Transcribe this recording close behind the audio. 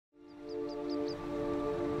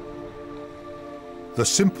The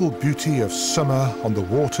simple beauty of summer on the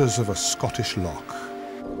waters of a Scottish loch.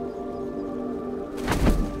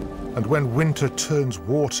 And when winter turns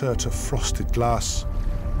water to frosted glass,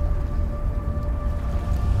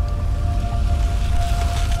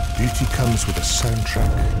 beauty comes with a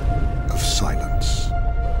soundtrack of silence.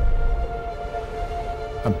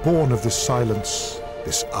 And born of this silence,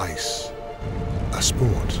 this ice, a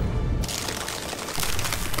sport.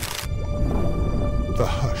 The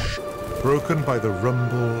hush, broken by the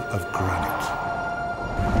rumble of granite.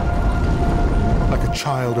 Like a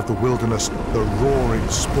child of the wilderness, the roaring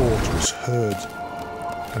sport was heard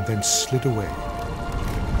and then slid away.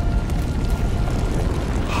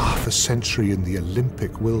 Half a century in the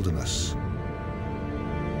Olympic wilderness.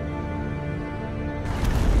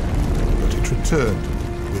 But it returned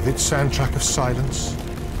with its soundtrack of silence,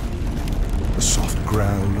 the soft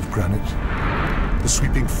growl of granite, the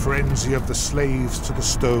sweeping frenzy of the slaves to the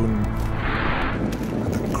stone,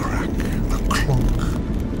 and the crack, the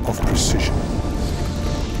clonk of precision.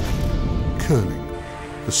 Curling,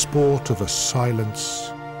 the sport of a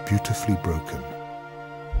silence beautifully broken.